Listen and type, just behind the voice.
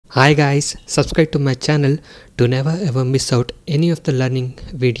Hi guys, subscribe to my channel to never ever miss out any of the learning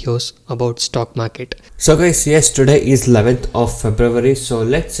videos about stock market. So guys, yes, today is 11th of February. So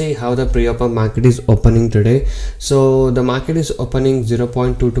let's see how the pre-open market is opening today. So the market is opening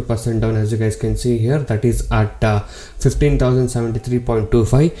 0.22% down, as you guys can see here. That is at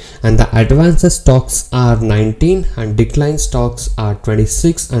 15,073.25, and the advanced stocks are 19 and declined stocks are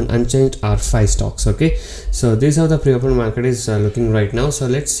 26 and unchanged are 5 stocks. Okay, so this is how the pre-open market is looking right now. So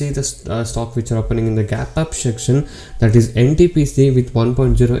let's see the stock which are opening in the gap up section. That is NTPC with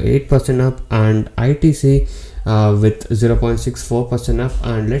 1.08% up and ITC with 0.64% up.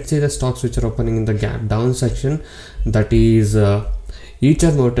 And let's see the stocks which are opening in the gap down section. That is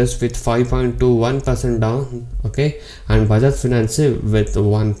Eicher Motors with 5.21% down, okay, and Bajaj Finance with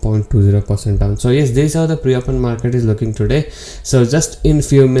 1.20% down. So yes, this is how the pre-open market is looking today. So just in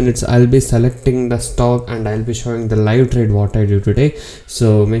few minutes I'll be selecting the stock and I'll be showing the live trade what I do today.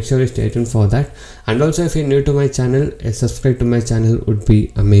 So make sure you stay tuned for that. And also, if you're new to my channel, a subscribe to my channel would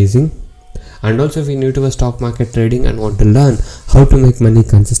be amazing. And also, if you're new to a stock market trading and want to learn how to make money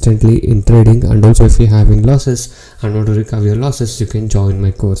consistently in trading, and also if you're having losses and want to recover your losses, you can join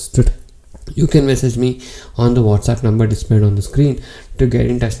my course today. You can message me on the WhatsApp number displayed on the screen to get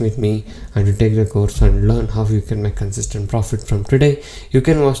in touch with me and to take the course and learn how you can make consistent profit from today. You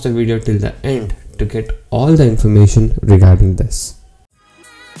can watch the video till the end to get all the information regarding this.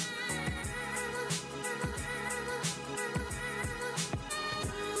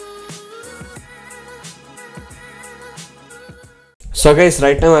 So guys,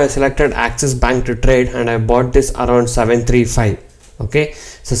 right now I selected Axis Bank to trade and I bought this around 735. Okay,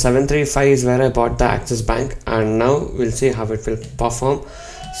 so 735 is where I bought the Axis Bank, and now we'll see how it will perform.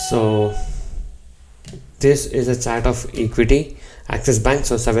 So this is a chart of equity Axis Bank.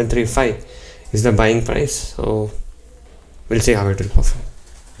 So 735 is the buying price. So we'll see how it will perform.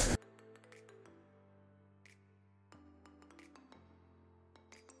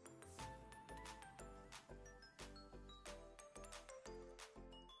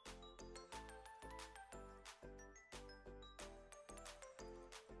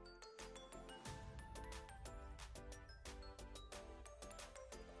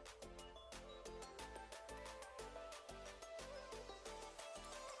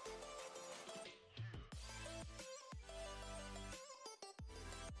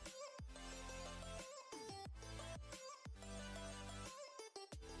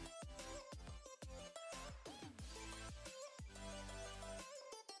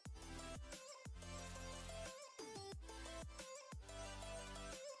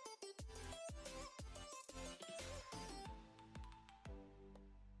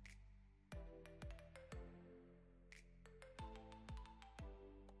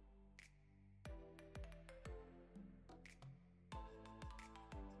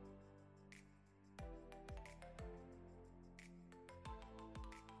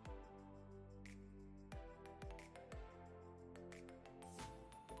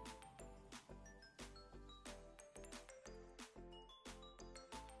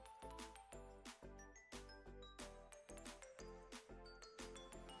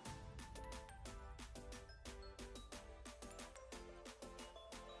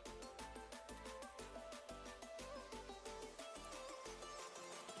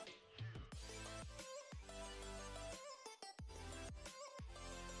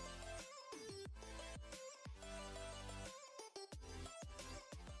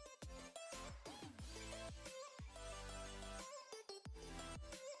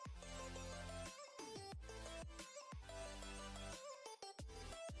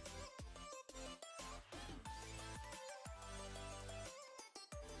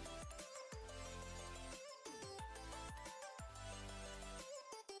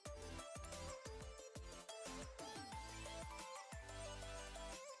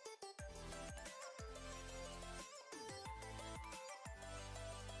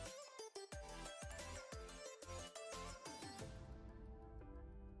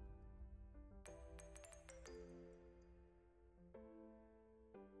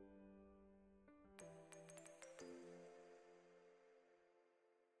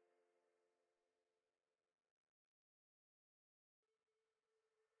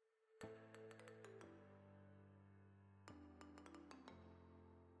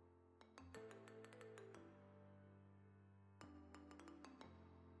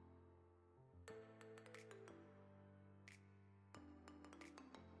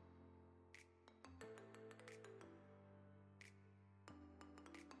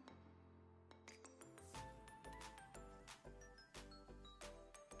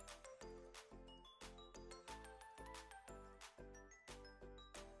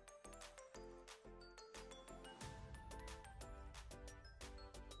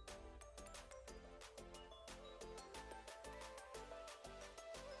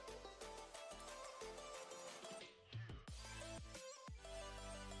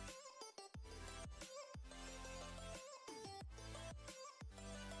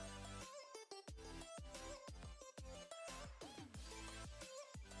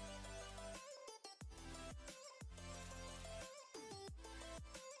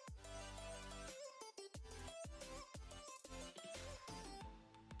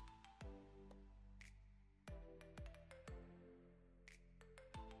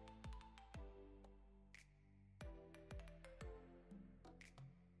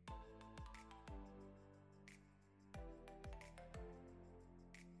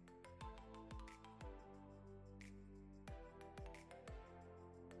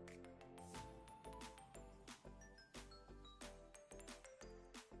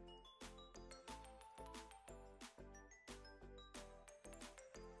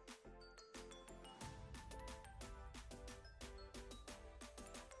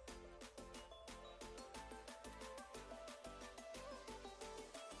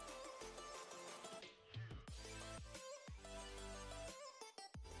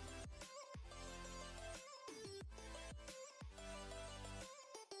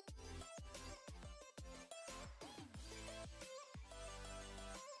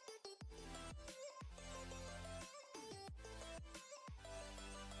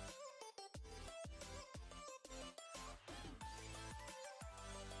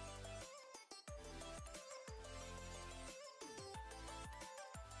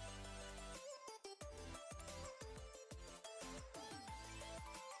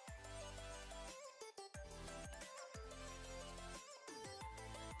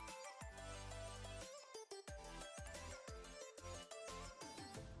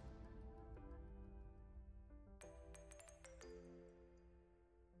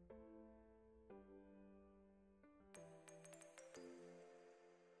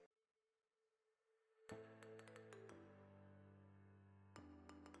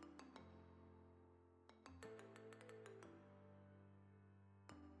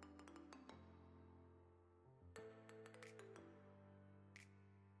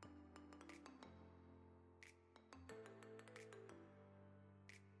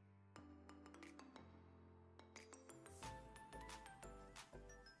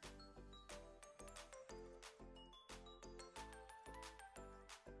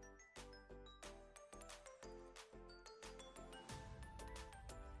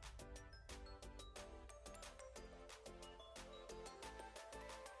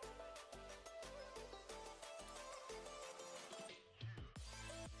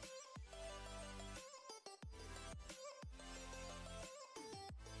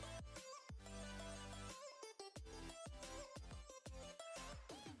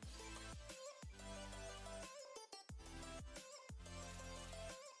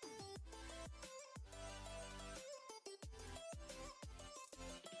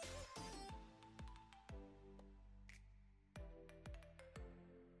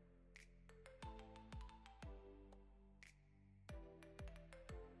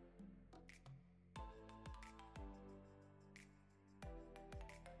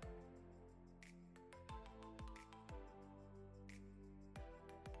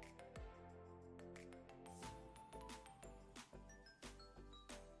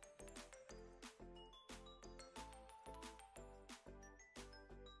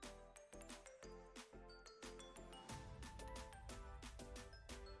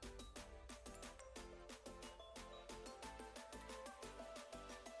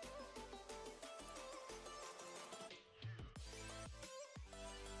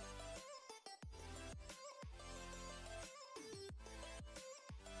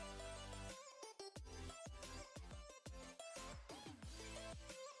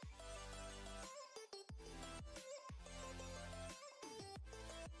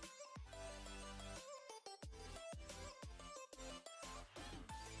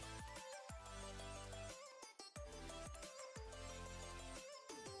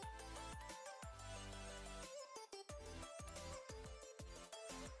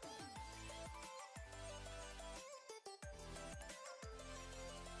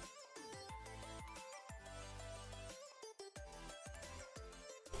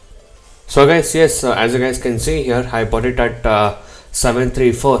 So guys, yes, as you guys can see here, I bought it at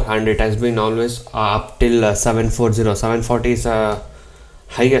 734 and it has been always up till 740. 740 is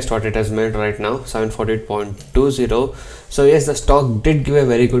highest what it has made right now, 748.20. so yes, the stock did give a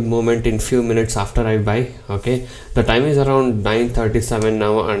very good movement in few minutes after I buy. Okay, the time is around 9:37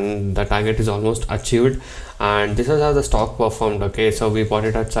 now and the target is almost achieved, and this is how the stock performed. Okay, so we bought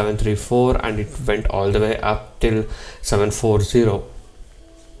it at 734 and it went all the way up till 740.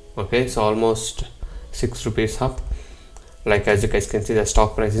 Okay, so almost 6 rupees up. Like as you guys can see, the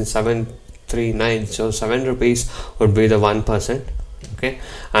stock price is 739, so 7 rupees would be the 1%. Okay,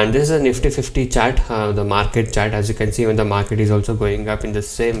 and this is a Nifty 50 chart, the market chart. As you can see, when the market is also going up in the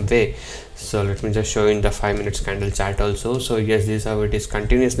same way. So let me just show you in the 5 minutes candle chart also. So yes, this is how it is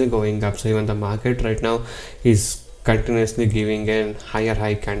continuously going up. So even the market right now is continuously giving a higher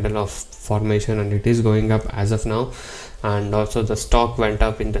high candle of formation and it is going up as of now, and also the stock went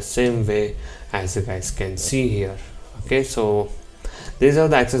up in the same way as you guys can see here. Okay, so this is how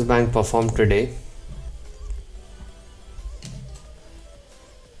the Axis Bank performed today.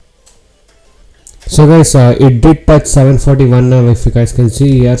 So guys, it did touch 741 now, if you guys can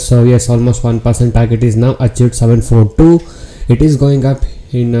see here. So yes, almost 1% target is now achieved, 742. It is going up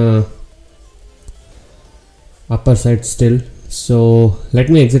in upper side still. So let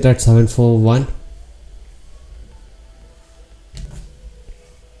me exit at 741.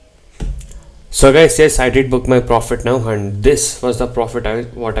 So guys, yes, I did book my profit now, and this was the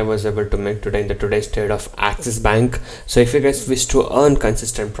profit what I was able to make today in the today's trade of Axis Bank. So if you guys wish to earn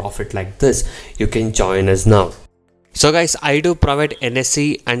consistent profit like this, you can join us now. So guys, I do provide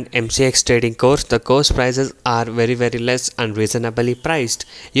NSE and MCX trading course. The course prices are very less and reasonably priced.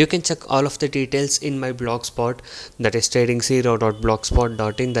 You can check all of the details in my blogspot, that is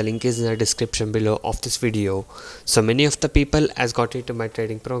trading0.blogspot.in. The link is in the description below of this video. So many of the people has got into my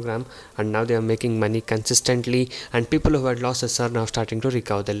trading program and now they are making money consistently, and people who had losses are now starting to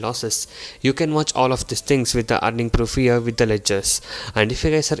recover their losses. You can watch all of these things with the earning proof here with the ledgers. And if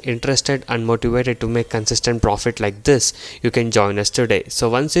you guys are interested and motivated to make consistent profit like this, you can join us today. So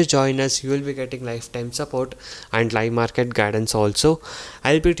once you join us, you will be getting lifetime support and live market guidance also.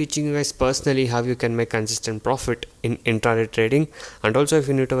 I'll be teaching you guys personally how you can make consistent profit in intraday trading, and also if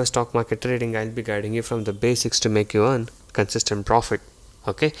you're new to a stock market trading, I'll be guiding you from the basics to make you earn consistent profit.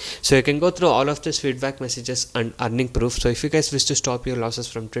 Okay, so you can go through all of these feedback messages and earning proof. So if you guys wish to stop your losses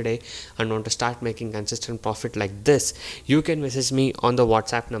from today and want to start making consistent profit like this, you can message me on the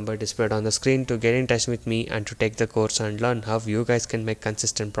WhatsApp number displayed on the screen to get in touch with me and to take the course and learn how you guys can make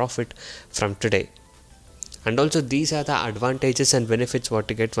consistent profit from today. And also these are the advantages and benefits what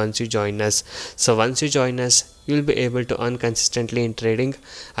you get once you join us. So once you join us, you'll be able to earn consistently in trading.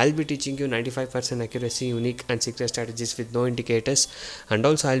 I'll be teaching you 95% accuracy, unique and secret strategies with no indicators, and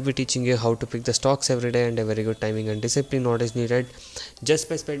also I'll be teaching you how to pick the stocks every day, and a very good timing and discipline what is needed. Just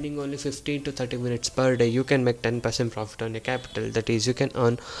by spending only 15 to 30 minutes per day, you can make 10% profit on your capital. That is, you can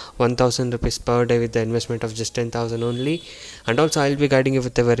earn 1000 rupees per day with the investment of just 10,000 only. And also I'll be guiding you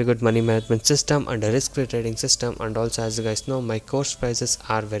with a very good money management system and a risk-free trading system. And also, as you guys know, my course prices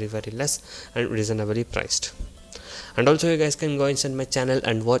are very less and reasonably priced. And also you guys can go inside my channel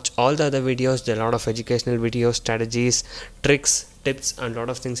and watch all the other videos. There are a lot of educational videos, strategies, tricks, tips and a lot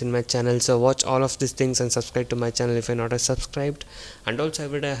of things in my channel. So watch all of these things and subscribe to my channel if you're not subscribed. And also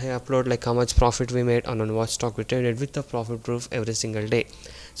every day I upload like how much profit we made on what stock we traded with the profit proof every single day.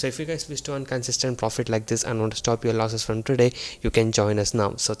 So if you guys wish to earn consistent profit like this and want to stop your losses from today, you can join us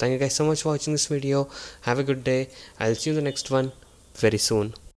now. So thank you guys so much for watching this video. Have a good day. I'll see you in the next one very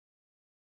soon.